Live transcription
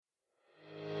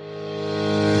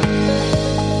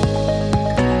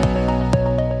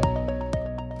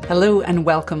Hello and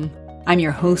welcome. I'm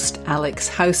your host, Alex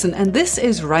Howson, and this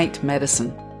is Right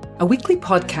Medicine, a weekly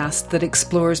podcast that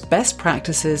explores best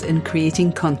practices in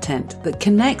creating content that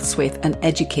connects with and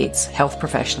educates health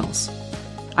professionals.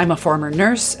 I'm a former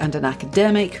nurse and an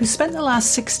academic who spent the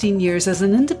last 16 years as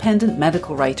an independent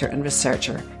medical writer and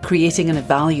researcher, creating and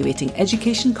evaluating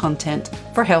education content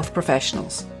for health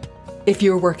professionals. If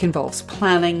your work involves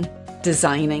planning,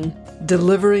 designing,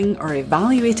 delivering, or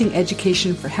evaluating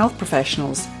education for health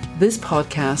professionals, this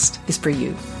podcast is for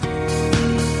you.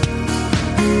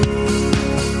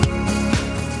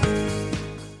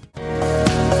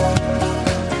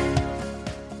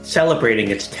 Celebrating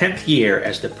its 10th year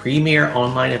as the premier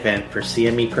online event for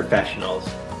CME professionals,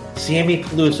 CME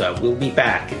Palooza will be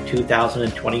back in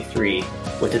 2023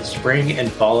 with its spring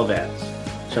and fall events.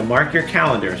 So mark your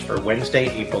calendars for Wednesday,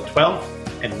 April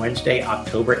 12th and Wednesday,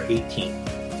 October 18th.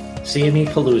 CME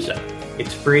Palooza.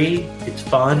 It's free, it's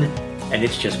fun, and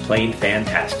it's just plain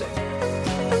fantastic.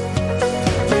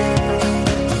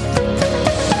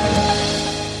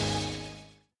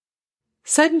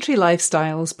 Sedentary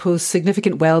lifestyles pose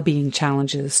significant well-being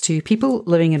challenges to people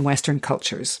living in Western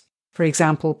cultures. For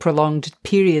example, prolonged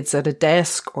periods at a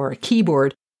desk or a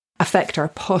keyboard affect our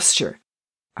posture,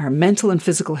 our mental and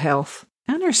physical health,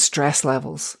 and our stress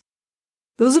levels.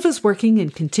 Those of us working in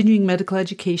continuing medical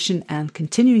education and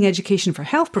continuing education for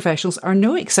health professionals are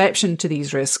no exception to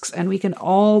these risks, and we can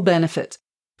all benefit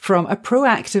from a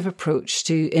proactive approach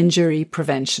to injury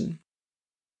prevention.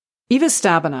 Eva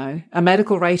Stabenow, a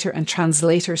medical writer and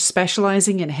translator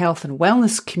specialising in health and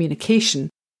wellness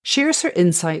communication, shares her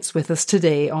insights with us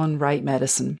today on Right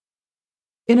Medicine.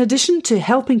 In addition to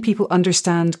helping people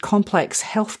understand complex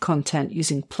health content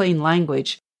using plain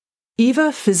language,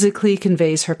 Eva physically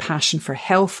conveys her passion for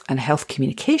health and health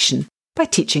communication by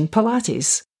teaching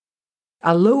Pilates,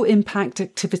 a low-impact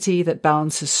activity that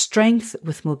balances strength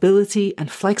with mobility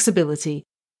and flexibility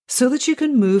so that you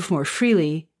can move more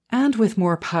freely and with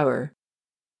more power.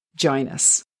 Join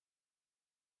us.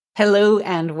 Hello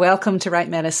and welcome to Right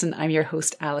Medicine. I'm your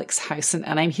host, Alex Howson,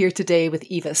 and I'm here today with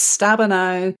Eva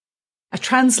Stabenow, a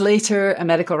translator, a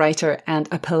medical writer, and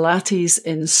a Pilates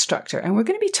instructor. And we're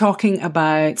going to be talking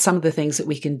about some of the things that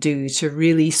we can do to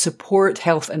really support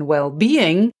health and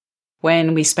well-being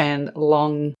when we spend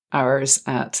long hours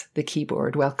at the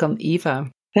keyboard. Welcome, Eva.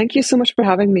 Thank you so much for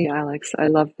having me, Alex. I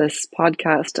love this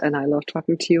podcast and I love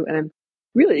talking to you. And I'm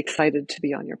really excited to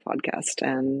be on your podcast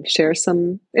and share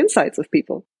some insights with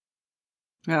people.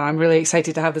 Well, I'm really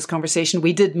excited to have this conversation.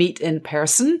 We did meet in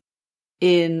person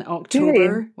in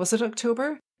October. Yay. Was it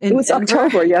October? It was Denver?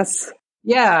 October, yes.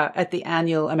 Yeah, at the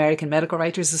annual American Medical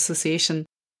Writers Association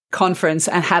conference,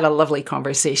 and had a lovely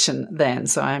conversation then.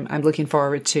 So I'm looking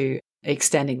forward to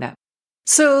extending that.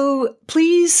 So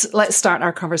please, let's start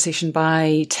our conversation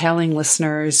by telling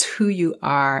listeners who you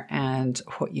are and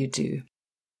what you do.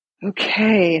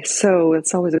 Okay, so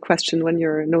it's always a question when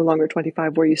you're no longer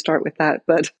 25 where you start with that.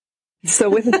 But so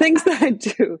with the things that I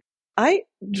do, I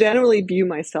generally view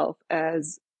myself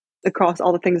as, across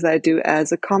all the things that I do,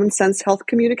 as a common sense health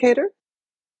communicator.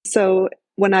 So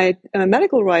when I am a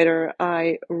medical writer,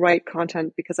 I write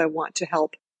content because I want to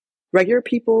help regular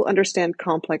people understand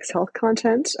complex health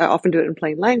content. I often do it in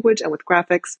plain language and with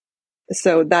graphics.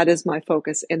 So that is my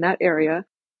focus in that area.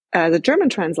 As a German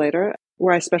translator,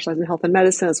 where I specialize in health and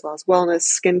medicine as well as wellness,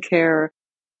 skincare,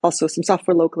 also some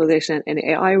software localization and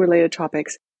AI related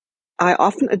topics, I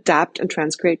often adapt and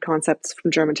transcreate concepts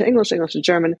from German to English, English to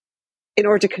German, in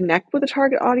order to connect with the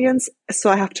target audience.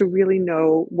 So I have to really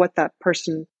know what that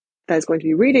person that is going to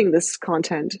be reading this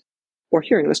content or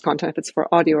hearing this content, if it's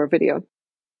for audio or video,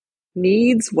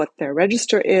 needs, what their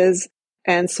register is.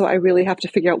 And so I really have to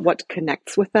figure out what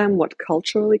connects with them, what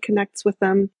culturally connects with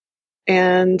them.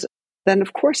 And then,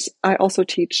 of course, I also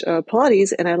teach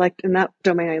Pilates, and in that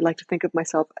domain, I like to think of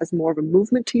myself as more of a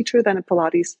movement teacher than a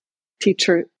Pilates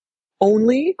teacher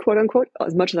only, quote unquote,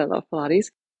 as much as I love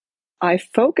Pilates. I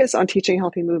focus on teaching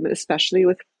healthy movement, especially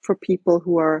for people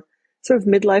who are sort of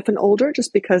midlife and older,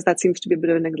 just because that seems to be a bit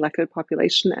of a neglected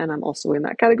population, and I'm also in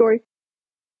that category.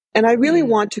 And I really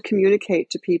want to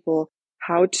communicate to people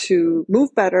how to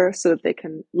move better so that they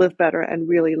can live better and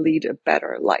really lead a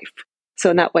better life.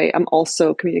 So in that way, I'm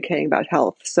also communicating about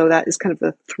health. So that is kind of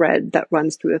the thread that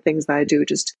runs through the things that I do,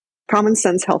 just common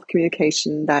sense health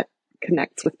communication that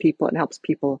connects with people and helps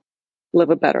people live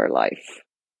a better life.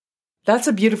 That's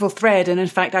a beautiful thread. And in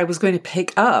fact, I was going to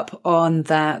pick up on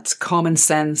that common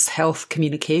sense health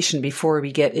communication before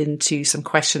we get into some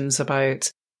questions about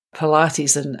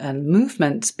Pilates and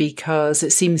movement, because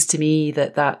it seems to me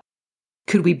that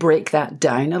could we break that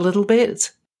down a little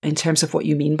bit in terms of what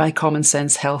you mean by common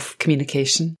sense health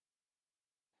communication?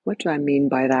 What do I mean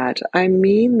by that? I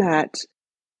mean that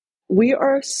we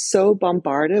are so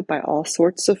bombarded by all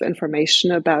sorts of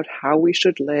information about how we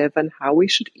should live and how we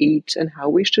should eat and how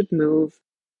we should move.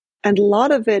 And a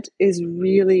lot of it is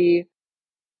really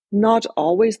not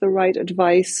always the right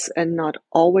advice and not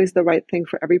always the right thing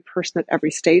for every person at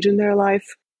every stage in their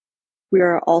life. We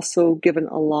are also given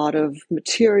a lot of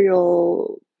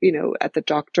material, at the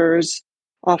doctor's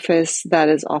office that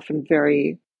is often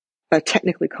very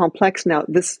technically complex. Now,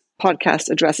 this podcast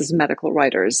addresses medical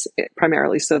writers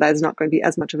primarily, so that is not going to be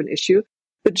as much of an issue.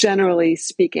 But generally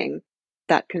speaking,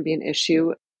 that can be an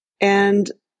issue. And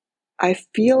I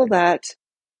feel that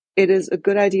it is a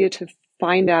good idea to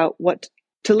find out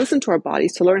to listen to our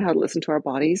bodies, to learn how to listen to our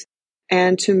bodies,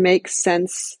 and to make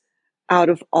sense out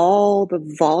of all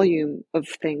the volume of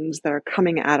things that are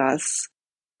coming at us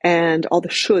and all the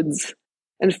shoulds,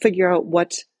 and figure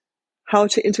out how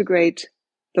to integrate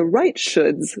the right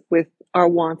shoulds with our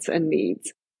wants and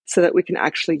needs so that we can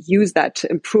actually use that to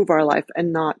improve our life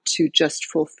and not to just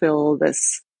fulfill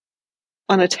this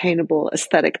unattainable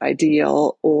aesthetic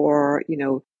ideal or,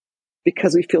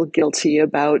 because we feel guilty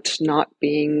about not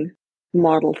being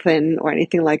model thin or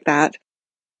anything like that.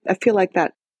 I feel like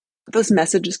that those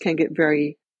messages can get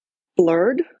very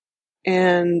blurred,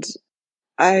 and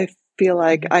I feel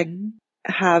like I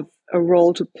have a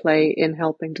role to play in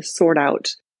helping to sort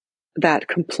out that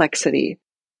complexity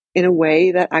in a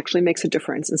way that actually makes a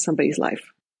difference in somebody's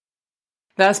life.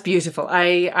 That's beautiful.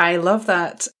 I love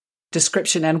that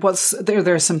description. And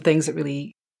there are some things that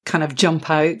really kind of jump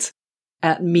out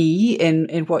at me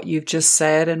in what you've just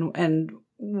said. And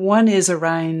one is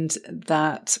around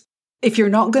that if you're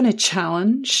not going to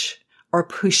challenge or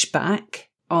push back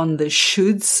on the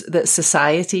shoulds that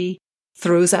society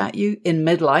throws at you in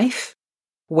midlife,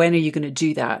 when are you going to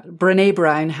do that? Brené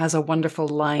Brown has a wonderful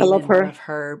line in one of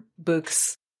her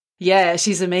books. Yeah,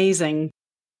 she's amazing.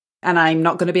 And I'm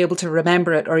not going to be able to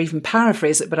remember it or even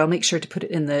paraphrase it, but I'll make sure to put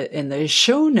it in the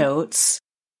show notes,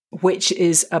 which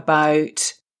is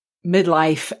about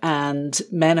midlife and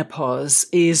menopause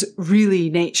is really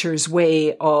nature's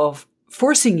way of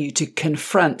forcing you to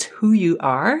confront who you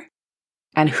are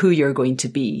and who you're going to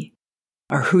be,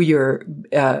 or who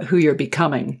you're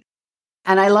becoming.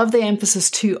 And I love the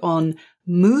emphasis too on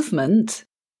movement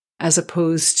as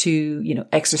opposed to,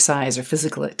 exercise or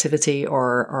physical activity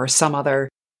or some other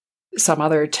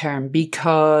term,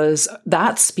 because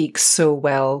that speaks so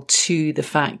well to the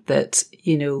fact that,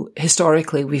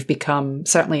 historically we've become,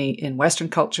 certainly in Western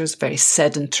cultures, very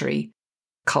sedentary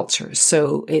cultures.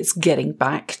 So it's getting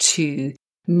back to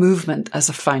movement as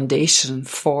a foundation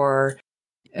for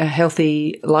a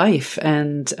healthy life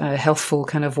and a healthful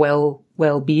kind of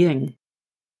well-being.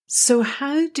 So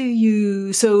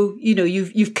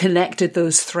you've connected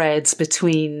those threads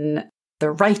between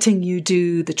the writing you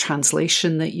do, the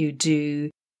translation that you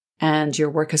do, and your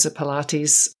work as a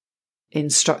Pilates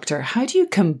instructor. How do you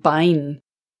combine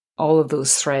all of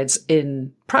those threads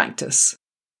in practice?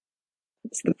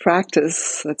 It's the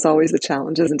practice that's always the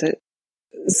challenge, isn't it?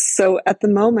 So at the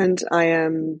moment, I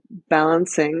am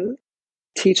balancing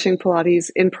teaching Pilates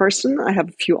in person. I have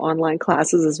a few online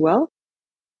classes as well.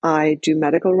 I do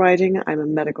medical writing. I'm a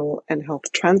medical and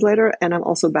health translator, and I'm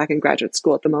also back in graduate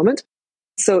school at the moment.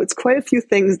 So it's quite a few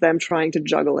things that I'm trying to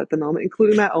juggle at the moment,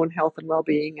 including my own health and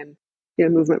well-being and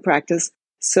movement practice.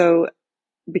 So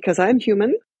because I'm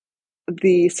human,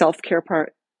 the self-care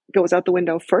part goes out the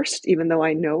window first, even though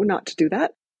I know not to do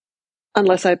that,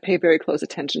 unless I pay very close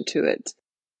attention to it.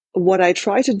 What I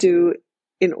try to do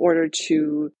in order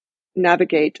to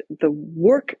navigate the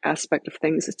work aspect of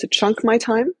things is to chunk my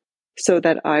time so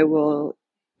that I will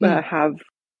have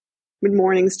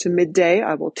mid-mornings to midday,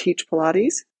 I will teach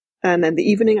Pilates. And then the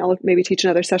evening, I'll maybe teach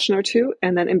another session or two.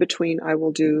 And then in between,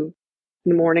 in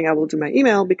the morning, I will do my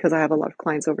email because I have a lot of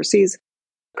clients overseas,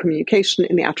 communication.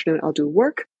 In the afternoon, I'll do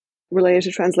work related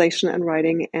to translation and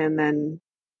writing. And then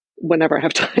whenever I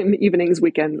have time, evenings,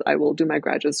 weekends, I will do my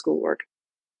graduate school work.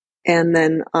 And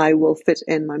then I will fit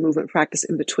in my movement practice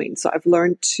in between. So I've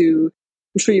learned I'm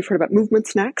sure you've heard about movement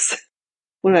snacks,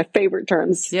 one of my favorite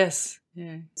terms. Yes.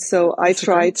 Yeah. So I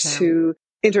try to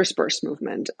intersperse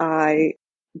movement.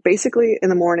 Basically, in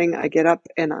the morning, I get up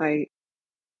and I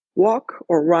walk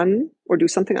or run or do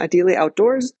something ideally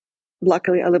outdoors.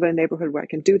 Luckily, I live in a neighborhood where I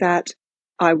can do that.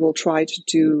 I will try to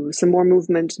do some more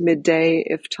movement midday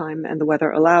if time and the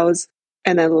weather allows,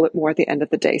 and then a little bit more at the end of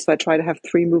the day. So I try to have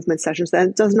 3 movement sessions.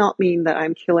 That does not mean that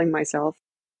I'm killing myself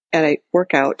at a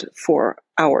workout for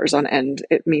hours on end.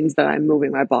 It means that I'm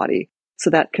moving my body. So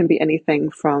that can be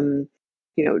anything from,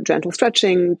 gentle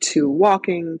stretching to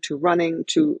walking to running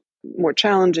to more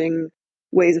challenging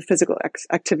ways of physical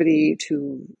activity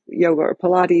to yoga or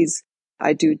Pilates.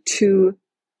 I do 2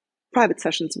 private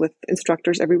sessions with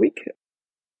instructors every week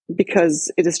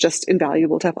because it is just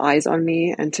invaluable to have eyes on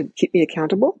me and to keep me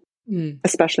accountable,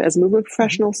 especially as a movement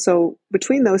professional. So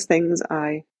between those things,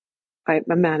 I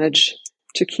manage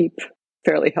to keep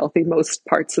fairly healthy most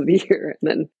parts of the year. And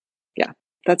then,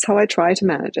 that's how I try to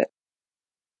manage it.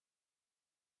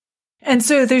 And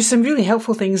so there's some really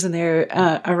helpful things in there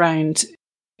around,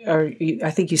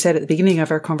 I think you said at the beginning of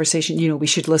our conversation, we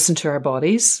should listen to our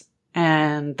bodies,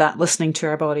 and that listening to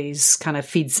our bodies kind of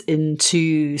feeds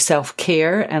into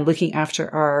self-care and looking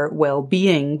after our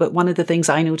well-being. But one of the things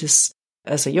I notice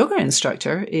as a yoga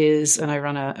instructor is, and I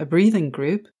run a breathing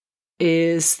group,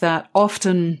 is that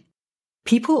often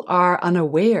people are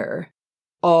unaware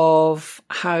of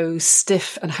how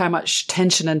stiff and how much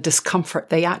tension and discomfort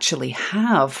they actually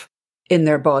have in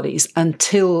their bodies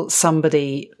until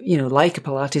somebody, like a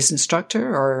Pilates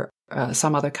instructor or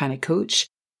some other kind of coach,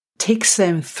 takes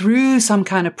them through some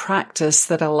kind of practice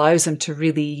that allows them to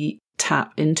really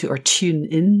tap into or tune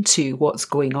into what's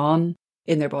going on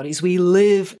in their bodies. We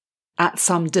live at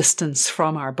some distance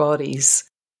from our bodies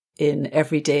in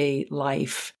everyday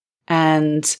life,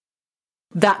 and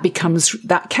that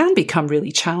can become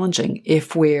really challenging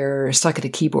if we're stuck at a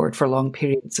keyboard for long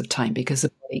periods of time, because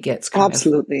the body gets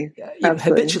Absolutely.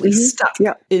 habitually stuck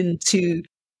into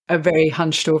a very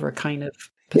hunched over kind of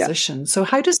position. So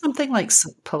how does something like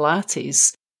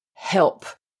Pilates help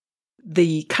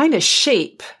the kind of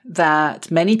shape that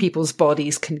many people's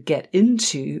bodies can get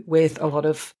into with a lot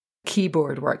of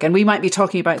keyboard work? And we might be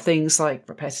talking about things like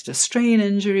repetitive strain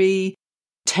injury,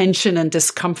 tension and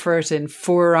discomfort in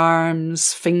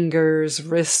forearms, fingers,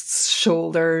 wrists,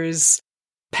 shoulders,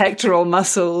 pectoral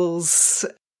muscles,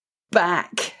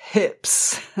 back,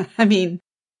 hips. I mean,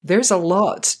 there's a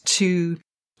lot to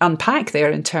unpack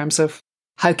there in terms of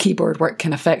how keyboard work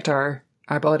can affect our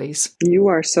bodies. You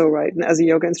are so right. And as a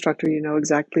yoga instructor, you know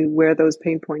exactly where those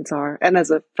pain points are. And as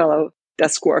a fellow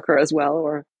desk worker as well,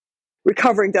 or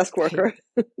recovering desk worker.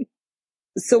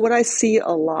 So what I see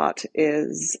a lot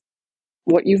is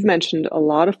what you've mentioned, a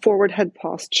lot of forward head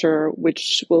posture,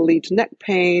 which will lead to neck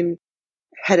pain,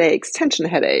 headaches, tension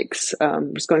headaches.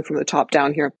 Just going from the top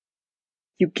down here.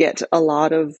 You get a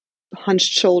lot of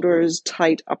hunched shoulders,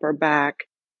 tight upper back,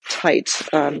 tight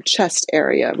chest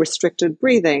area, restricted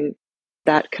breathing.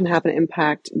 That can have an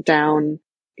impact down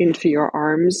into your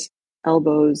arms,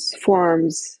 elbows,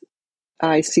 forearms.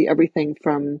 I see everything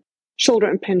from shoulder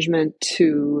impingement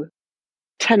to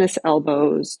tennis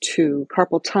elbows to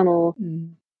carpal tunnel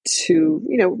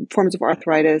to, forms of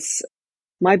arthritis.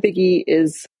 My biggie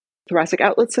is thoracic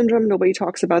outlet syndrome. Nobody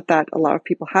talks about that. A lot of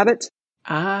people have it.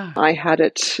 I had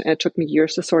it, and it took me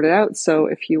years to sort it out. So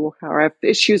if you have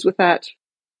issues with that,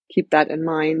 keep that in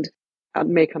mind. I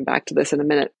may come back to this in a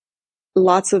minute.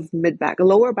 Lots of mid-back,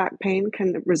 lower back pain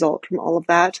can result from all of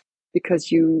that because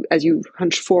as you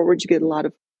hunch forward, you get a lot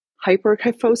of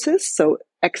hyperkyphosis, so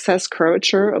excess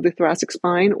curvature of the thoracic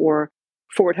spine, or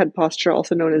forward head posture,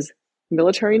 also known as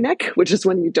military neck, which is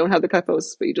when you don't have the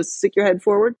kyphosis, but you just stick your head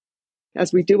forward,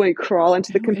 as we do when you crawl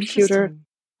into the computer.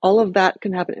 All of that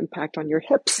can have an impact on your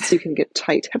hips. So you can get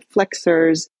tight hip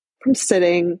flexors from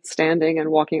sitting, standing, and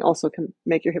walking also can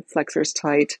make your hip flexors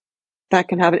tight. That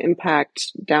can have an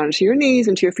impact down into your knees,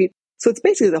 into your feet. So it's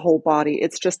basically the whole body.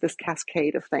 It's just this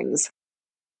cascade of things.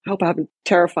 I hope I haven't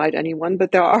terrified anyone,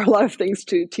 but there are a lot of things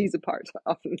to tease apart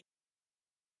often.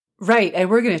 Right. And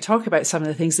we're going to talk about some of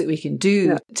the things that we can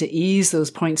do to ease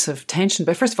those points of tension.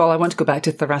 But first of all, I want to go back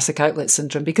to thoracic outlet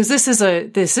syndrome, because this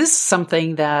is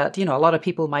something that, a lot of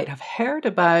people might have heard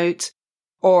about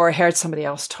or heard somebody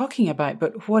else talking about.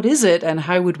 But what is it, and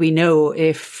how would we know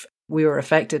if we were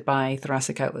affected by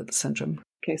thoracic outlet syndrome?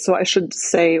 Okay. So I should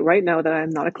say right now that I'm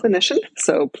not a clinician.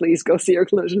 So please go see your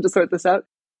clinician to sort this out.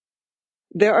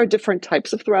 There are different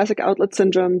types of thoracic outlet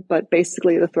syndrome, but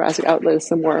basically the thoracic outlet is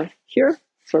somewhere here,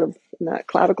 sort of in that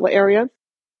clavicle area.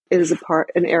 It is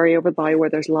an area of the body where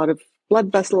there's a lot of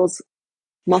blood vessels,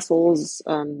 muscles,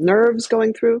 nerves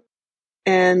going through.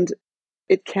 And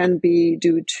it can be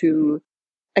due to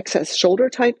excess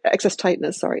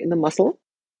tightness in the muscle.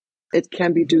 It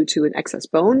can be due to an excess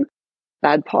bone,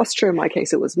 bad posture. In my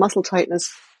case, it was muscle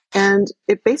tightness. And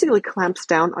it basically clamps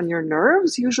down on your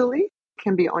nerves usually.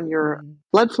 Can be on your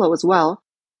blood flow as well.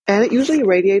 And it usually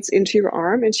radiates into your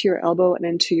arm, into your elbow, and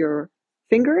into your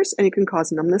fingers. And it can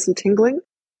cause numbness and tingling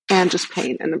and just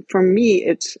pain. And for me,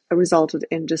 it resulted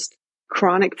in just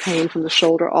chronic pain from the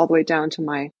shoulder all the way down to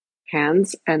my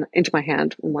hands and into my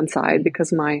hand on one side,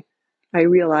 because I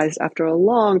realized after a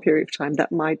long period of time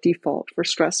that my default for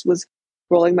stress was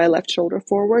rolling my left shoulder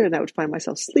forward, and I would find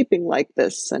myself sleeping like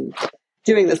this and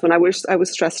doing this when I was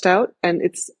stressed out. And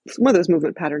it's one of those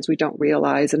movement patterns we don't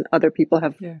realize, and other people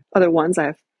have other ones. I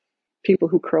have people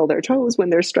who curl their toes when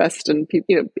they're stressed, and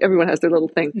everyone has their little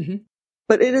thing. Mm-hmm.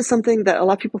 But it is something that a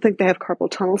lot of people think they have carpal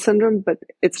tunnel syndrome, but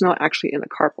it's not actually in the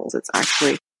carpals. It's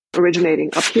actually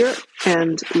originating up here,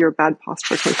 and your bad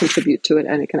posture can contribute to it,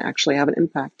 and it can actually have an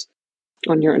impact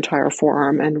on your entire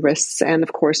forearm and wrists. And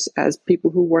of course, as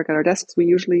people who work at our desks, we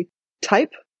usually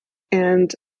type,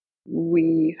 and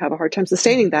we have a hard time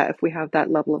sustaining that if we have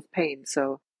that level of pain.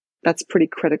 So that's pretty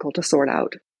critical to sort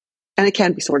out. And it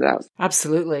can be sorted out.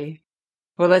 Absolutely.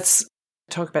 Well, let's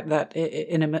talk about that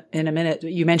in a minute.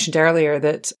 You mentioned earlier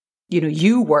that,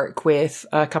 you work with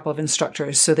a couple of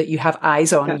instructors so that you have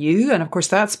eyes on you. And of course,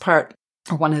 that's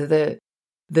one of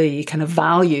the kind of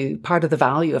part of the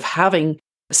value of having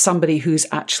somebody who's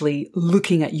actually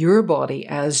looking at your body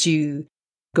as you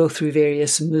go through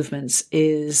various movements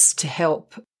is to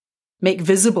help make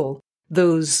visible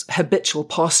those habitual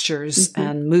postures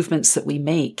and movements that we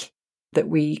make that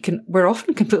we're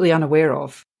often completely unaware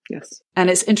of. Yes. And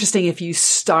it's interesting if you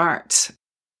start,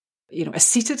 a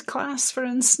seated class, for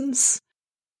instance,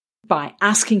 by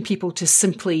asking people to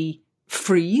simply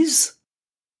freeze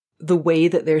the way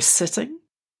that they're sitting.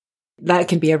 That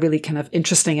can be a really kind of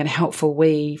interesting and helpful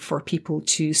way for people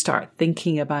to start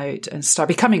thinking about and start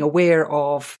becoming aware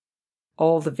of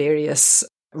all the various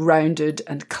rounded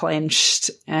and clenched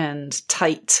and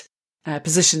tight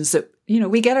positions that,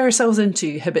 we get ourselves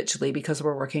into habitually because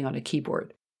we're working on a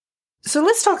keyboard. So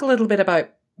let's talk a little bit about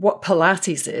what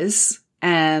Pilates is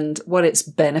and what its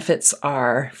benefits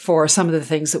are for some of the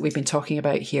things that we've been talking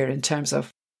about here in terms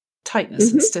of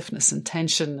tightness and stiffness and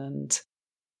tension and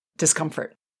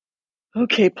discomfort.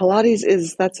 Okay,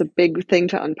 Pilates that's a big thing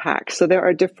to unpack. So there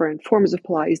are different forms of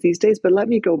Pilates these days, but let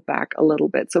me go back a little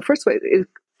bit. So first of all, it's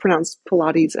pronounced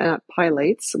Pilates and not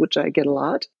Pilates, which I get a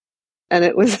lot. And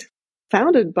it was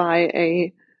founded by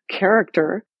a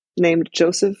character named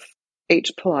Joseph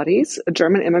H. Pilates, a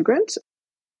German immigrant.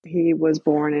 He was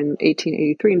born in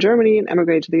 1883 in Germany and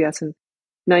emigrated to the US in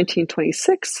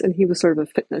 1926. And he was sort of a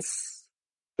fitness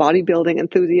bodybuilding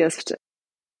enthusiast.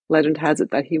 Legend has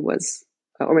it that he was,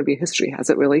 or maybe history has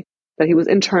it really, that he was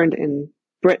interned in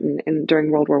Britain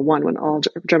during World War I when all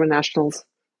German nationals,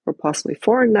 or possibly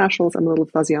foreign nationals, I'm a little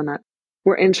fuzzy on that,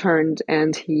 were interned,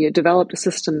 and he developed a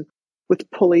system with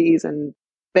pulleys and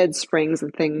bed springs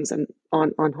and things and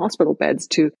on hospital beds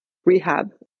to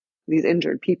rehab these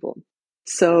injured people.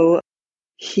 So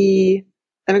he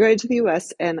emigrated to the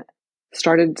US and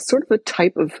started sort of a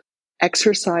type of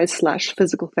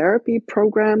exercise/physical therapy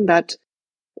program this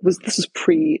was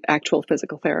pre-actual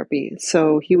physical therapy.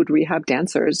 So he would rehab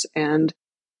dancers, and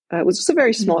it was just a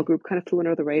very small group, kind of flew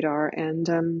under the radar,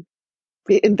 and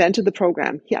he invented the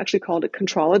program. He actually called it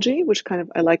Contrology, which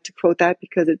I like to quote that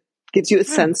because it gives you a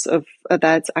sense of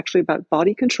that it's actually about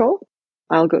body control.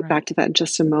 I'll go back to that in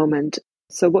just a moment.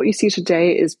 So what you see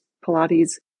today is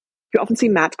Pilates. You often see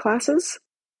mat classes,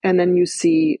 and then you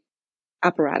see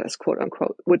apparatus, quote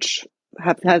unquote, which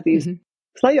have these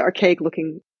slightly archaic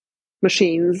looking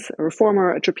machines, a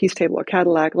reformer, a trapeze table or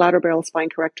Cadillac, ladder barrel, spine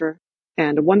corrector,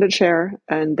 and a Wunda chair.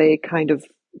 And they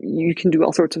you can do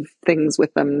all sorts of things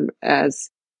with them as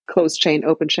closed chain,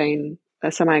 open chain,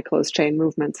 semi-closed chain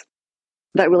movements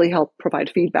that really help provide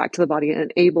feedback to the body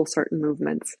and enable certain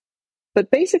movements. But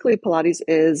basically, Pilates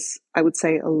is, I would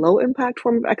say, a low impact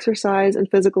form of exercise and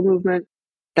physical movement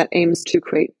that aims to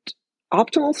create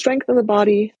optimal strength in the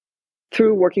body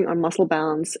through working on muscle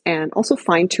balance and also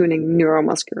fine-tuning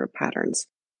neuromuscular patterns.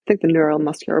 I think the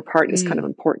neuromuscular part is kind of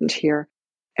important here.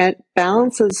 And it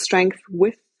balances strength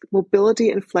with mobility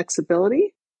and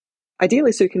flexibility,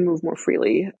 ideally so you can move more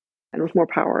freely and with more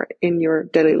power in your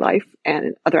daily life and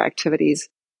in other activities.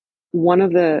 One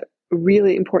of the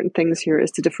really important things here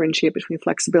is to differentiate between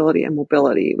flexibility and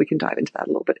mobility. We can dive into that a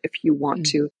little bit if you want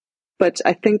to. But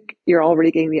I think you're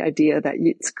already getting the idea that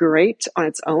it's great on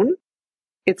its own.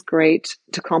 It's great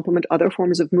to complement other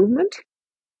forms of movement.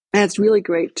 And it's really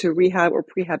great to rehab or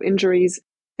prehab injuries.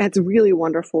 And it's really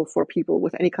wonderful for people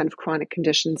with any kind of chronic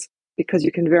conditions because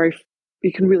you can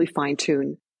really fine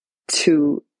tune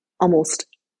to almost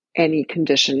any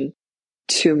condition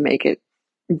to make it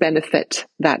benefit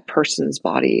that person's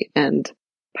body and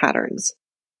patterns.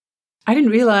 I didn't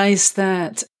realize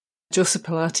that Joseph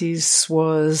Pilates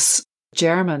was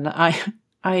German.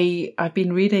 I've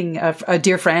been reading, a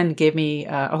dear friend gave me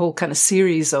a whole kind of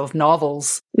series of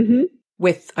novels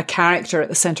with a character at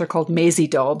the center called Maisie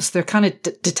Dobbs. They're kind of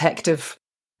detective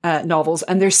novels,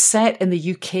 and they're set in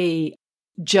the UK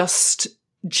just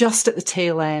at the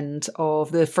tail end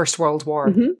of the First World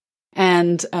War.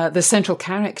 And the central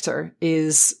character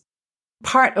is,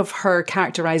 part of her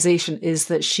characterization is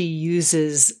that she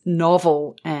uses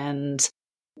novel and,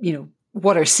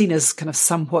 what are seen as kind of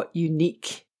somewhat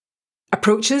unique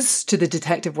approaches to the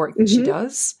detective work that she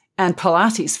does. And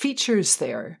Pilates features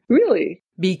there. Really?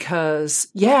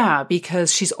 Because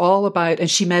she's all about, and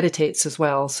she meditates as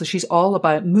well. So she's all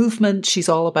about movement. She's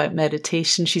all about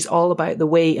meditation. She's all about the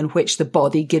way in which the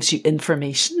body gives you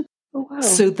information. Oh, wow.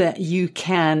 So that you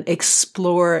can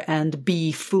explore and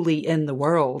be fully in the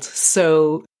world.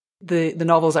 So the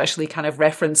novels actually kind of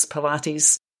reference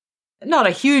Pilates. Not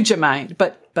a huge amount,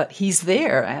 but he's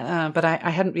there. But I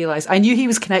hadn't realized. I knew he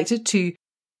was connected to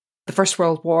the First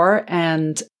World War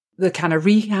and the kind of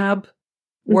rehab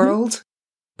world,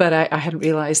 but I hadn't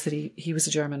realized that he was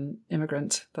a German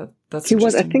immigrant. That's he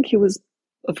was. I think he was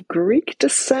of Greek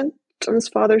descent on his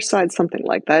father's side, something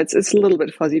like that. It's a little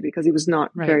bit fuzzy because he was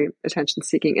not very attention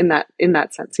seeking in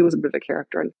that sense. He was a bit of a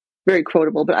character and very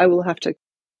quotable. But I will have to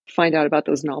find out about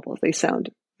those novels. They sound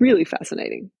really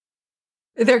fascinating.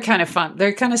 They're kind of fun.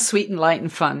 They're kind of sweet and light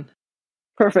and fun.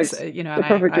 Perfect. So, the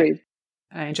perfect read.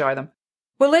 I enjoy them.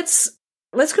 Well, let's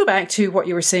go back to what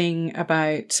you were saying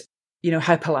about,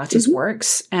 how Pilates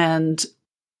works and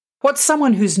what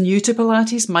someone who's new to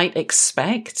Pilates might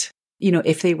expect,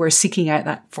 if they were seeking out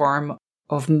that form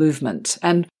of movement.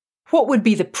 And what would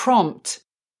be the prompt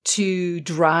to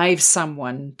drive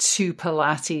someone to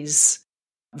Pilates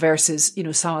versus,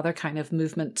 some other kind of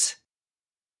movement?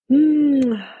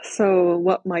 So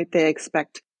what might they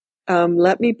expect?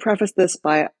 Let me preface this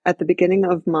by, at the beginning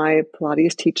of my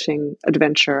Pilates teaching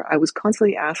adventure, I was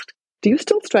constantly asked, do you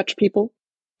still stretch people?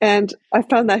 And I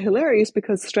found that hilarious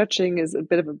because stretching is a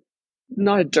bit of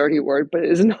not a dirty word, but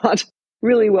it is not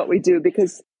really what we do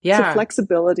because so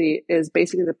flexibility is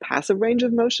basically the passive range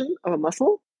of motion of a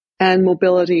muscle, and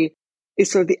mobility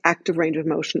is sort of the active range of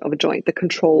motion of a joint, the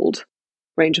controlled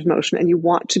range of motion. And you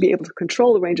want to be able to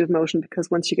control the range of motion because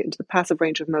once you get into the passive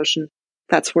range of motion,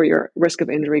 that's where your risk of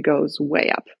injury goes way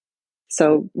up.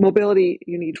 So mobility,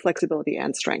 you need flexibility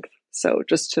and strength. So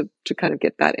just to kind of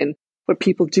get that in, what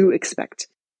people do expect.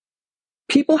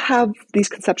 People have these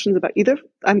conceptions about either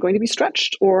I'm going to be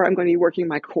stretched or I'm going to be working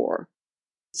my core.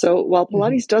 So while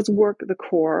Pilates does work the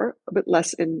core a bit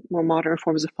less in more modern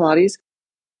forms of Pilates,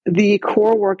 the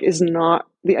core work is not,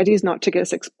 the idea is not to get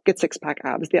six-pack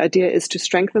abs. The idea is to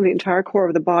strengthen the entire core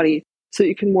of the body so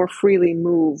you can more freely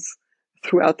move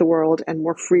throughout the world and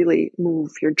more freely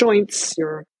move your joints,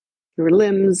 your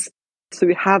limbs. So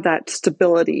you have that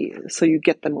stability, so you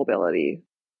get the mobility.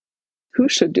 Who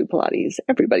should do Pilates?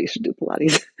 Everybody should do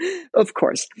Pilates, of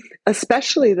course.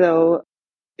 Especially though,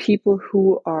 people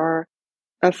who are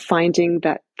finding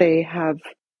that they have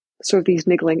sort of these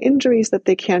niggling injuries that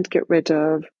they can't get rid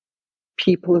of,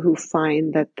 people who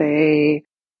find that they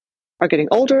are getting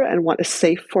older and want a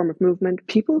safe form of movement,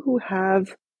 people who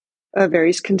have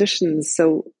various conditions.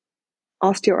 So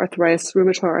osteoarthritis,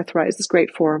 rheumatoid arthritis is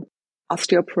great for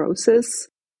osteoporosis.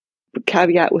 The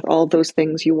caveat with all of those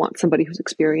things, you want somebody who's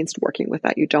experienced working with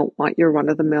that. You don't want your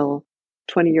run-of-the-mill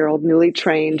 20-year-old newly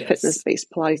trained fitness-based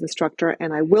Pilates instructor.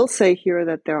 And I will say here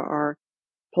that there are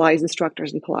Pilates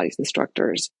instructors and Pilates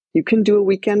instructors. You can do a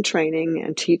weekend training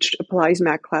and teach a Pilates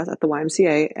mat class at the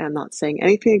YMCA, and I'm not saying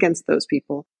anything against those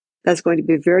people. That's going to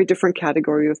be a very different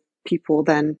category of people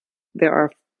than there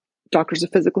are doctors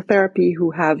of physical therapy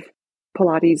who have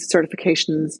Pilates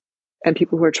certifications and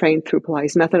people who are trained through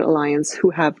Pilates Method Alliance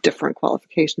who have different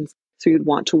qualifications. So you'd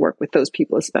want to work with those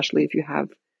people, especially if you have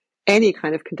any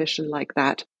kind of condition like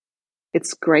that.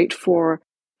 It's great for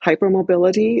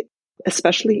hypermobility,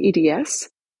 especially EDS,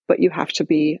 but you have to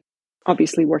be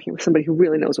obviously working with somebody who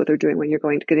really knows what they're doing when you're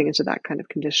getting into that kind of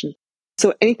condition.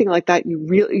 So anything like that, you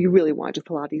really want to do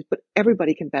Pilates, but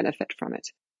everybody can benefit from it.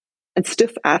 And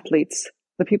stiff athletes,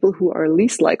 the people who are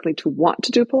least likely to want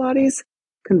to do Pilates,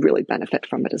 can really benefit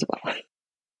from it as well.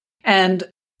 And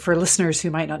for listeners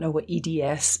who might not know what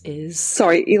EDS is.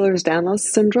 Sorry, Ehlers-Danlos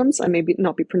syndromes. I may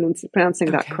not be pronouncing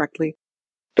that correctly.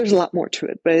 There's a lot more to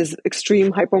it, but it's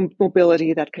extreme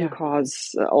hypermobility that can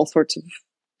cause all sorts of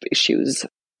issues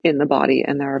in the body,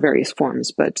 and there are various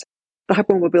forms. But the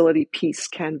hypermobility piece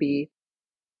can be,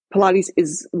 Pilates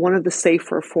is one of the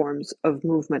safer forms of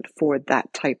movement for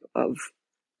that type of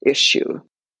issue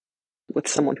with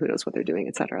someone who knows what they're doing,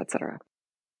 et cetera, et cetera.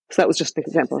 So that was just an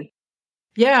example.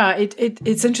 Yeah,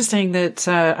 it's interesting that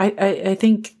I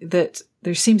think that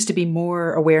there seems to be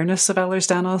more awareness of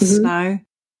Ehlers-Danlos now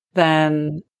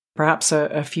than perhaps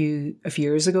a few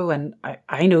years ago. And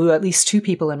I know at least 2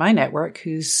 people in my network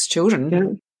whose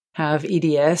children have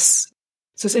EDS.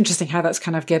 So it's interesting how that's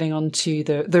kind of getting onto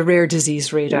the rare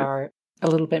disease radar a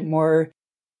little bit more.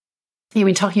 you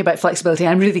mean talking about flexibility,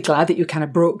 I'm really glad that you kind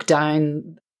of broke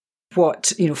down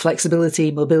what,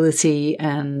 flexibility, mobility,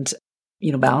 and,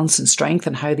 balance and strength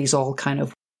and how these all kind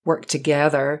of work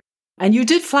together. And you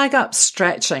did flag up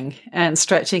stretching, and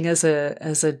stretching as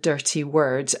a dirty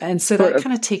word. And so that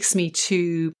kind of takes me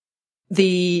to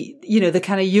the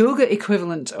kind of yoga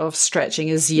equivalent of stretching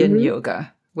is yin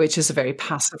yoga, which is a very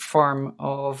passive form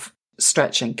of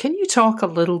stretching. Can you talk a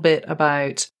little bit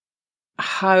about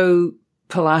how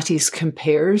Pilates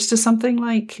compares to something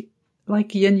like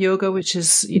yin yoga, which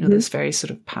is, this very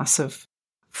sort of passive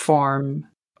form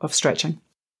of stretching?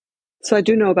 So I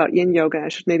do know about yin yoga. I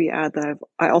should maybe add that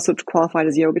I also qualified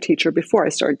as a yoga teacher before I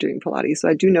started doing Pilates. So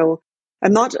I do know, I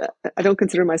don't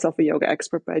consider myself a yoga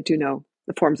expert, but I do know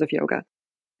the forms of yoga.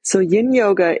 So yin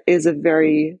yoga is a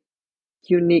very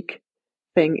unique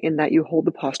thing in that you hold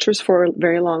the postures for a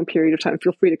very long period of time.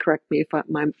 Feel free to correct me if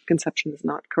my conception is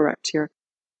not correct here.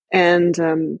 And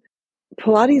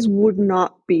Pilates would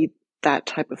not be that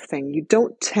type of thing. You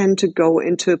don't tend to go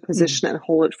into a position and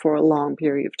hold it for a long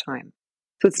period of time.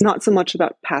 So it's not so much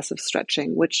about passive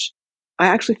stretching, which I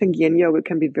actually think yin yoga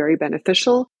can be very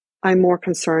beneficial. I'm more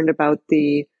concerned about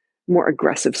the more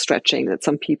aggressive stretching that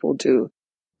some people do.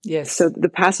 Yes. So the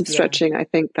passive stretching, I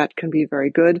think that can be very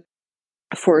good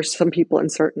for some people in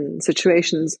certain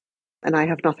situations. And I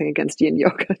have nothing against yin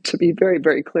yoga, to be very,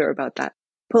 very clear about that.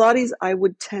 Pilates, I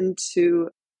would tend to,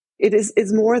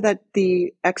 it's more that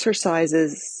the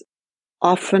exercises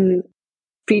often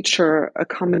feature a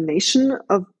combination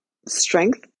of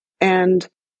strength and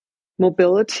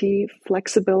mobility,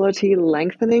 flexibility,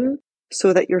 lengthening,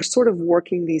 so that you're sort of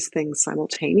working these things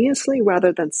simultaneously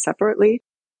rather than separately.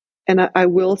 And I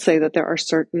will say that there are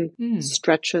certain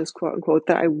stretches, quote unquote,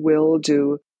 that I will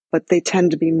do, but they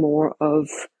tend to be more of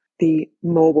the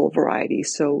mobile variety.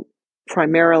 So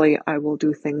primarily, I will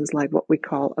do things like what we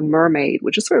call a mermaid,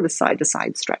 which is sort of a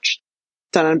side-to-side stretch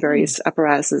done on various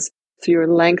apparatuses. So you're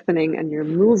lengthening and you're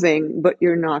moving, but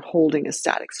you're not holding a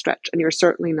static stretch. And you're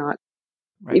certainly not,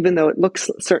 even though it looks,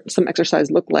 some exercises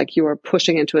look like you are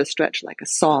pushing into a stretch like a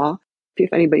saw.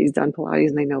 If anybody's done Pilates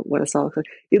and they know what a saw looks like,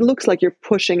 it looks like you're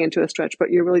pushing into a stretch, but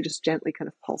you're really just gently kind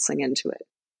of pulsing into it.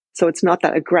 So it's not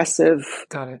that aggressive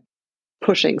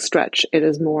pushing stretch. It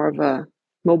is more of a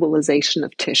mobilization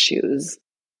of tissues.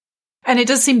 And it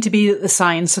does seem to be that the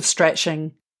science of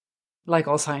stretching, like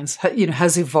all science,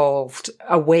 has evolved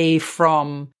away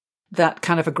from that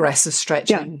kind of aggressive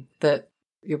stretching that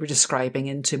you were describing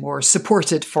into more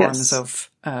supported forms of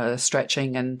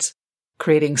stretching and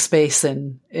creating space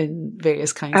in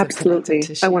various kinds of connective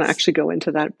tissues. I want to actually go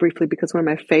into that briefly because one of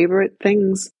my favorite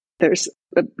things, there's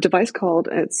a device called,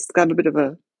 it's got a bit of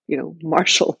a,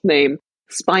 martial name,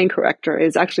 Spine Corrector.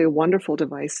 Is actually a wonderful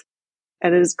device.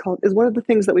 And it is one of the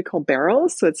things that we call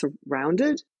barrels. So it's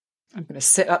rounded. I'm going to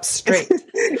sit up straight.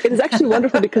 It is actually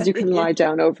wonderful because you can lie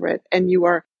down over it and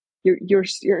your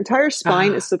entire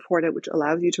spine is supported, which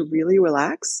allows you to really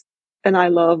relax. And I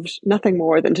loved nothing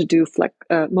more than to do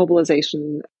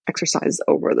mobilization exercises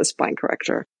over the Spine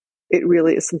Corrector. It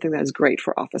really is something that is great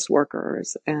for office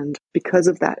workers. And because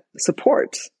of that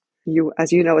support,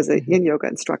 as you know, as a yin yoga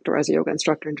instructor, as a yoga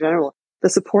instructor in general, the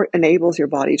support enables your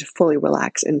body to fully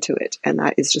relax into it. And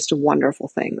that is just a wonderful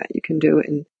thing that you can do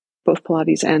in both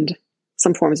Pilates and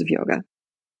some forms of yoga.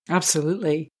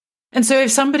 Absolutely. And so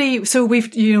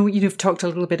you've talked a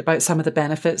little bit about some of the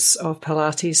benefits of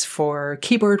Pilates for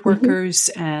keyboard workers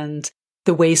and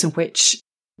the ways in which,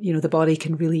 the body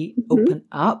can really open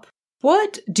up.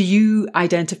 What do you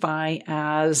identify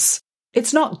as,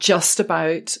 it's not just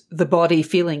about the body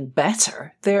feeling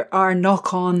better. There are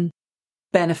knock-on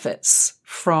benefits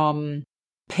from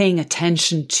paying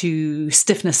attention to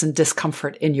stiffness and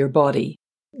discomfort in your body.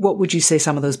 What would you say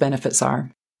some of those benefits are,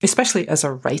 especially as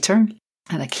a writer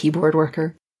and a keyboard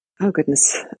worker? Oh,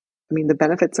 goodness. I mean, the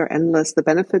benefits are endless. The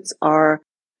benefits are,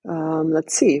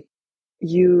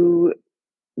 you,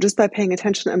 just by paying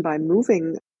attention and by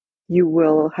moving, you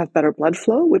will have better blood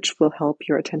flow, which will help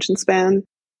your attention span.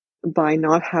 By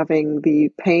not having the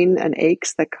pain and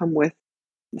aches that come with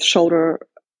shoulder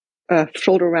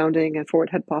rounding and forward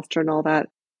head posture and all that,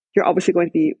 you're obviously going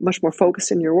to be much more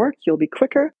focused in your work. You'll be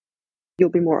quicker. You'll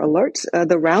be more alert.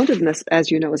 The roundedness, as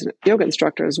you know, as a yoga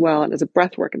instructor as well, and as a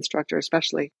breathwork instructor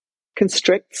especially,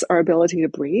 constricts our ability to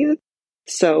breathe.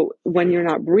 So when you're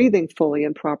not breathing fully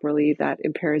and properly, that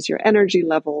impairs your energy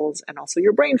levels and also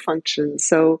your brain function.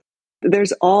 So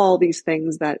there's all these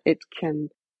things that it can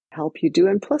help you do.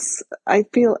 And plus, I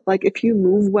feel like if you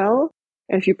move well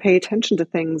and if you pay attention to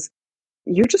things,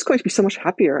 you're just going to be so much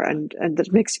happier, and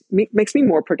that makes me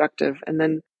more productive. And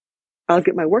then I'll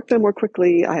get my work done more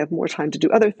quickly. I have more time to do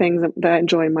other things that I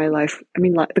enjoy in my life. I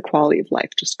mean, the quality of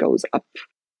life just goes up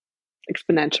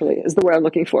exponentially is the word I'm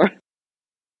looking for.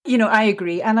 I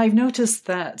agree. And I've noticed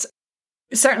that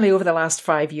certainly over the last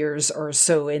 5 years or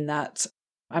so in that,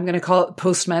 I'm going to call it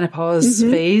post-menopause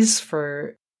phase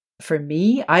for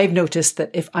me, I've noticed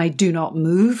that if I do not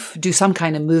do some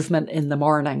kind of movement in the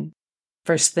morning,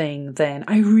 first thing, then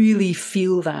I really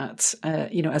feel that,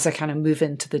 as I kind of move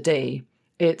into the day.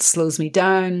 It slows me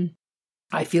down.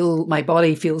 I feel my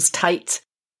body feels tight.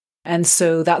 And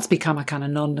so that's become a kind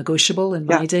of non-negotiable in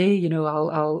my day.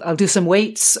 I'll do some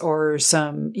weights or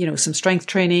some strength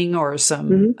training or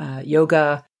some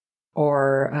yoga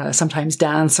or sometimes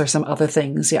dance or some other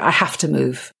things. Yeah, I have to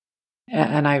move.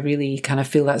 And I really kind of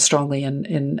feel that strongly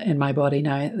in my body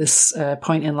now at this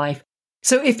point in life.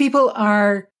 So if people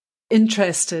are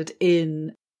interested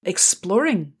in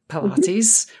exploring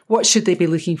Pilates, what should they be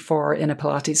looking for in a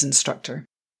Pilates instructor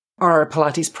or a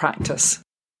Pilates practice?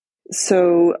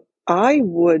 So I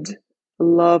would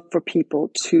love for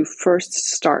people to first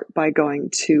start by going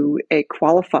to a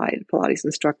qualified Pilates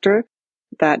instructor.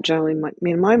 That generally,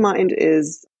 in my mind,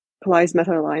 is Pilates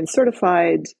Method Alliance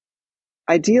certified,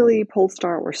 ideally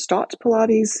Polestar or Stott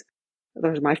Pilates.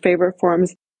 Those are my favorite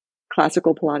forms.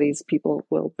 Classical Pilates, people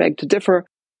will beg to differ,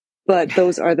 but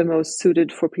those are the most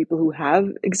suited for people who have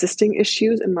existing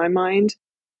issues in my mind.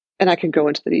 And I can go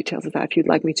into the details of that if you'd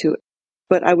like me to.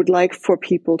 But I would like for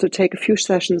people to take a few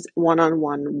sessions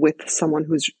one-on-one with someone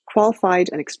who's qualified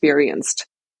and experienced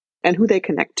and who they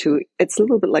connect to. It's a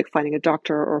little bit like finding a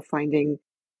doctor or finding,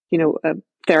 a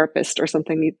therapist or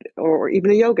something, or even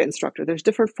a yoga instructor. There's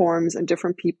different forms and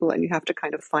different people, and you have to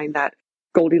kind of find that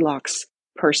Goldilocks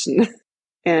person.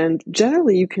 And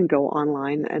generally you can go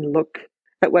online and look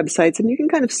at websites and you can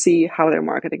kind of see how they're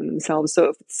marketing themselves. So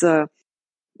if it's,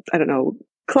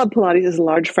 Club Pilates is a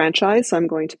large franchise, so I'm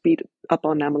going to beat up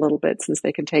on them a little bit since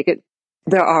they can take it.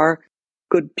 There are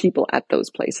good people at those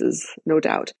places, no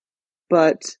doubt.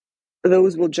 But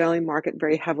those will generally market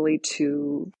very heavily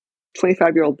to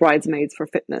 25-year-old bridesmaids for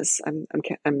fitness.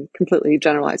 I'm completely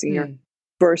generalizing here.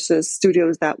 Versus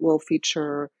studios that will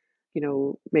feature,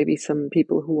 maybe some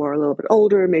people who are a little bit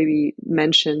older, maybe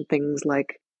mention things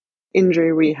like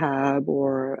injury rehab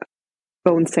or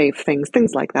bone safe things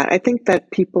like that. I think that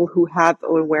people who have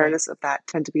awareness of that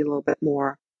tend to be a little bit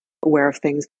more aware of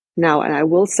things now. And I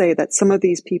will say that some of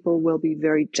these people will be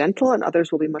very gentle and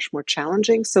others will be much more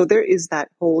challenging. So there is that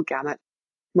whole gamut.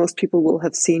 Most people will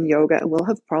have seen yoga and will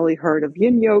have probably heard of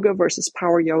yin yoga versus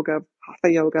power yoga,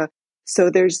 hatha yoga.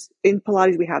 So in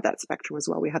Pilates, we have that spectrum as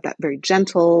well. We have that very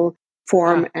gentle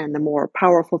form and the more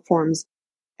powerful forms.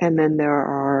 And then there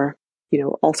are,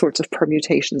 all sorts of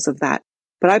permutations of that.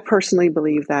 But I personally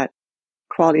believe that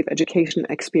quality of education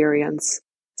experience,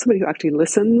 somebody who actually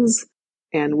listens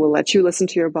and will let you listen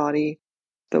to your body,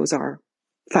 those are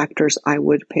factors I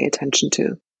would pay attention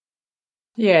to.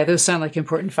 Yeah, those sound like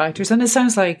important factors. And it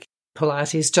sounds like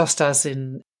Pilates, just as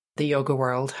in the yoga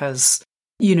world, has,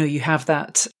 you have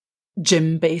that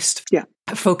gym-based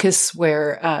focus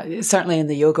where certainly in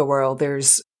the yoga world,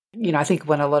 there's, I think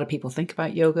when a lot of people think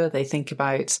about yoga, they think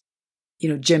about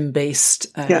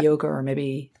gym-based yoga or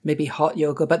maybe hot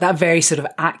yoga, but that very sort of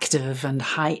active and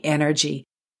high energy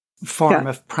form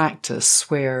of practice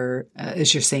where,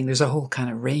 as you're saying, there's a whole kind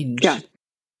of range. Yeah.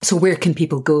 So where can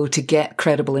people go to get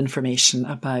credible information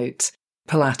about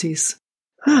Pilates?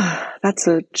 That's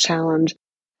a challenge.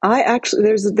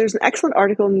 There's an excellent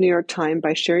article in the New York Times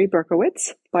by Sherry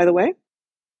Berkowitz, by the way,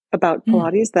 about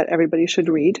Pilates that everybody should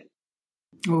read.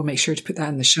 We'll make sure to put that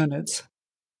in the show notes.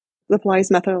 The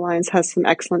Pilates Method Alliance has some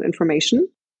excellent information.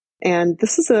 And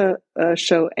this is a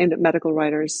show aimed at medical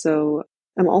writers. So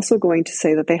I'm also going to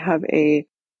say that they have a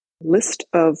list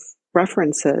of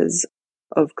references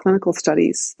of clinical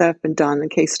studies that have been done and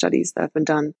case studies that have been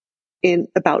done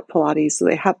about Pilates. So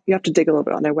you have to dig a little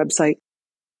bit on their website.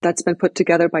 That's been put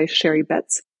together by Sherry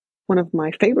Betts, one of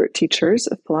my favorite teachers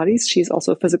of Pilates. She's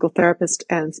also a physical therapist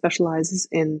and specializes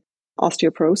in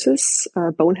osteoporosis,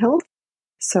 bone health.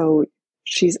 So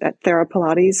she's at Thera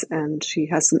Pilates and she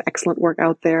has some excellent work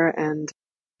out there. And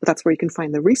that's where you can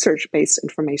find the research-based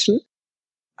information.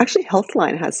 Actually,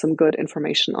 Healthline has some good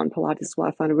information on Pilates as well.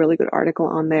 I found a really good article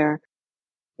on there.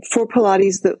 For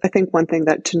Pilates, I think one thing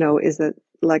to know is that,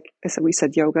 like I said, we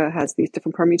said yoga has these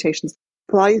different permutations.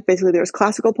 Pilates, basically, there's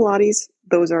classical Pilates.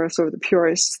 Those are sort of the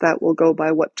purists that will go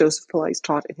by what Joseph Pilates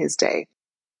taught in his day.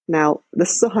 Now,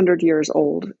 this is 100 years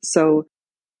old. So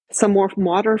some more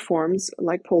modern forms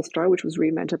like Polestar, which was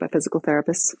reinvented by physical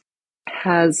therapists,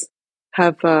 have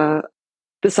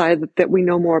decided that we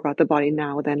know more about the body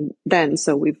now than then.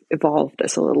 So we've evolved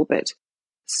this a little bit.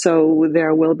 So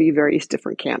there will be various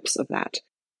different camps of that.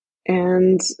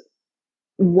 And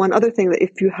one other thing, that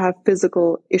if you have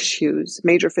physical issues,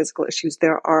 major physical issues,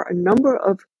 there are a number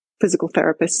of physical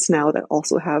therapists now that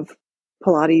also have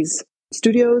Pilates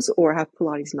studios or have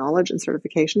Pilates knowledge and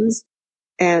certifications.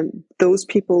 And those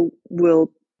people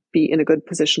will be in a good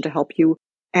position to help you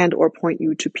and or point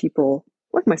you to people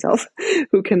like myself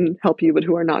who can help you, but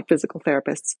who are not physical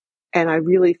therapists. And I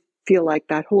really feel like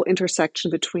that whole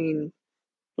intersection between,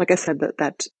 like I said,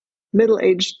 that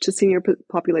middle-aged to senior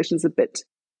population is a bit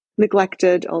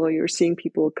neglected, although you're seeing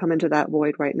people come into that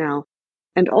void right now.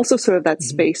 And also sort of that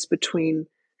space between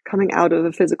coming out of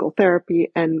a physical therapy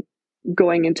and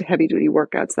going into heavy duty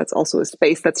workouts. That's also a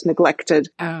space that's neglected.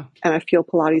 Oh. And I feel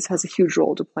Pilates has a huge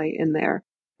role to play in there,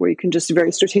 where you can just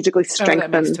very strategically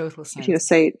strengthen. That makes total sense.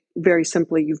 Say very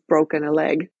simply, you've broken a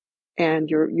leg and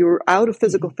you're out of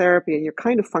physical therapy and you're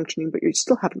kind of functioning, but you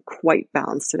still haven't quite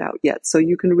balanced it out yet. So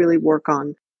you can really work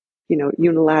on,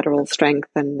 unilateral strength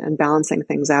and balancing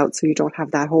things out, so you don't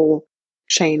have that whole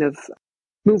chain of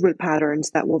movement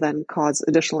patterns that will then cause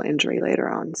additional injury later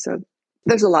on. So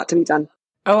there's a lot to be done.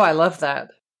 Oh, I love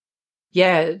that.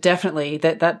 Yeah, definitely.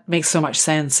 That makes so much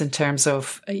sense in terms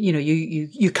of,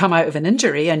 you come out of an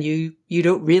injury and you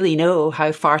don't really know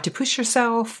how far to push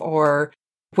yourself, or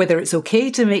whether it's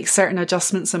okay to make certain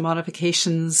adjustments and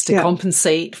modifications to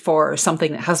compensate for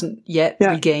something that hasn't yet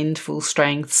regained full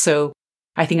strength. So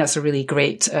I think that's a really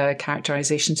great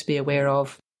characterization to be aware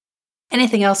of.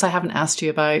 Anything else I haven't asked you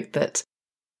about that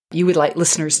you would like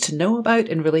listeners to know about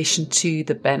in relation to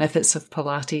the benefits of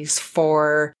Pilates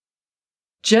for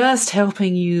just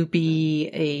helping you be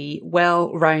a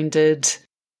well-rounded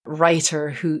writer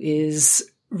who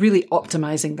is really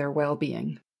optimizing their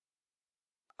well-being?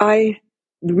 I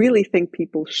really think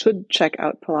people should check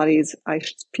out Pilates. I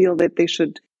feel that they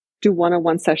should do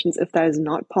one-on-one sessions if that is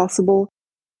not possible.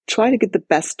 Try to get the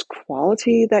best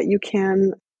quality that you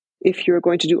can. If you're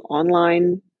going to do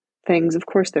online things, of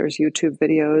course, there's YouTube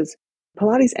videos.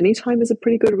 Pilates Anytime is a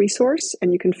pretty good resource,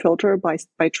 and you can filter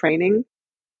by training.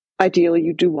 Ideally,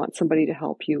 you do want somebody to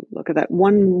help you look at that.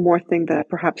 One more thing that I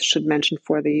perhaps should mention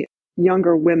for the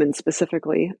younger women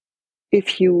specifically,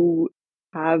 if you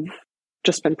have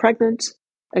just been pregnant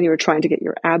and you're trying to get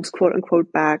your abs, quote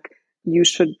unquote, back, you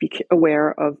should be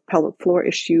aware of pelvic floor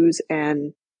issues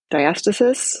and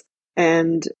diastasis,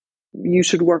 and you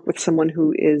should work with someone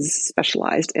who is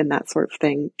specialized in that sort of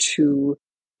thing to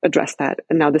address that.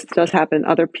 And now this does happen in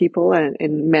other people and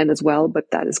in men as well,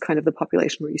 but that is kind of the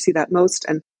population where you see that most.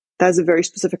 And that is a very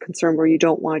specific concern where you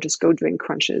don't want to just go doing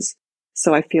crunches.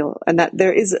 So I feel, and that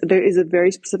there is a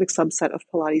very specific subset of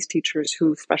Pilates teachers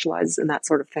who specialize in that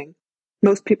sort of thing.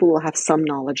 Most people will have some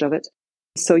knowledge of it.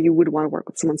 So you would want to work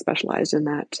with someone specialized in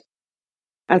that.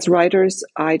 As writers,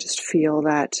 I just feel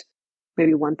that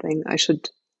maybe one thing I should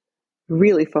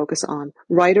really focus on.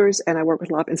 Writers, and I work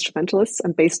with a lot of instrumentalists.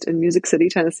 I'm based in Music City,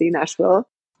 Tennessee, Nashville.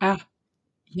 So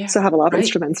I have a lot of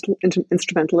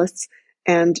instrumentalists.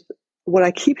 And what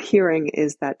I keep hearing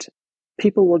is that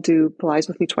people will do Pilates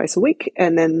with me twice a week,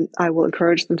 and then I will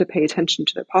encourage them to pay attention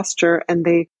to their posture, and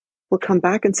they will come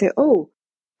back and say, oh,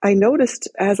 I noticed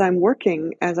as I'm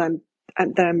working, that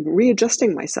I'm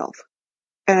readjusting myself.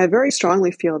 And I very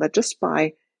strongly feel that just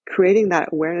by creating that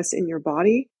awareness in your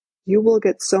body, you will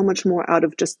get so much more out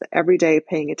of just the everyday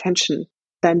paying attention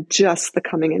than just the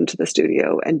coming into the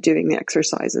studio and doing the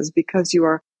exercises, because you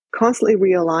are constantly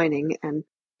realigning, and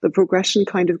the progression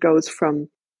kind of goes from,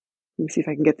 let me see if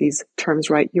I can get these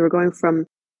terms right. You're going from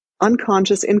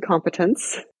unconscious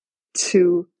incompetence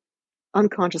to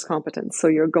unconscious competence. So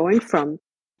you're going from,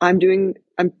 I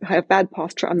have bad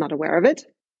posture, I'm not aware of it,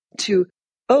 to,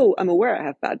 oh, I'm aware I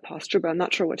have bad posture, but I'm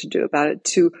not sure what to do about it,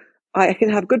 to, I can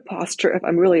have good posture if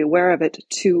I'm really aware of it,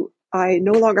 to, I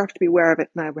no longer have to be aware of it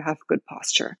and I have good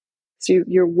posture. So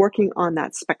you're working on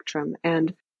that spectrum,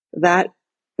 and that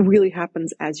really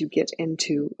happens as you get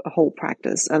into a whole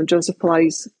practice. Joseph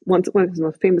Pilates, one of his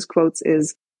most famous quotes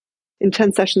is, in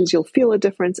 10 sessions, you'll feel a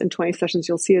difference. In 20 sessions,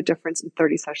 you'll see a difference. In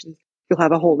 30 sessions, you'll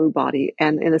have a whole new body.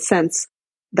 And in a sense,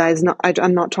 that is not,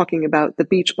 I'm not talking about the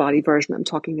beach body version. I'm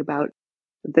talking about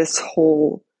this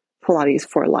whole Pilates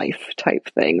for life type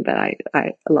thing that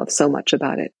I love so much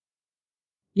about it.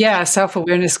 Yeah,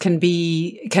 self-awareness can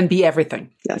be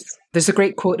everything. Yes. There's a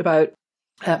great quote about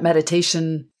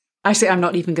meditation. Actually, I'm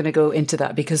not even going to go into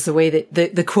that, because the way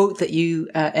that the quote that you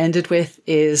ended with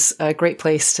is a great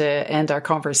place to end our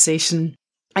conversation.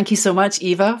 Thank you so much,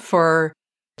 Eva, for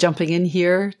jumping in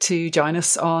here to join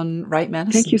us on Right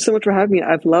Medicine. Thank you so much for having me.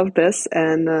 I've loved this,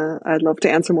 and I'd love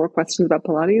to answer more questions about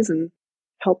Pilates and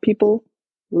help people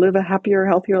live a happier,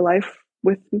 healthier life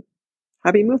with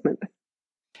happy movement.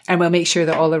 And we'll make sure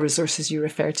that all the resources you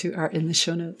refer to are in the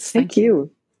show notes. Thank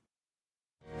you.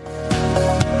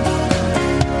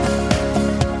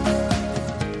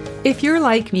 If you're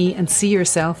like me and see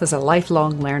yourself as a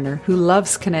lifelong learner who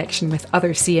loves connection with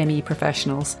other CME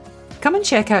professionals, come and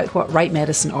check out what Right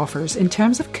Medicine offers in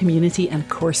terms of community and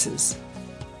courses.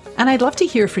 And I'd love to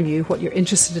hear from you what you're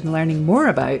interested in learning more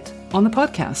about on the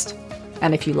podcast.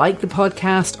 And if you like the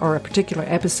podcast or a particular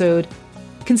episode,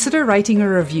 consider writing a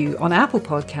review on Apple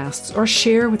Podcasts or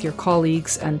share with your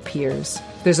colleagues and peers.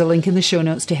 There's a link in the show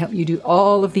notes to help you do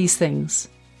all of these things.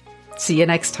 See you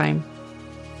next time.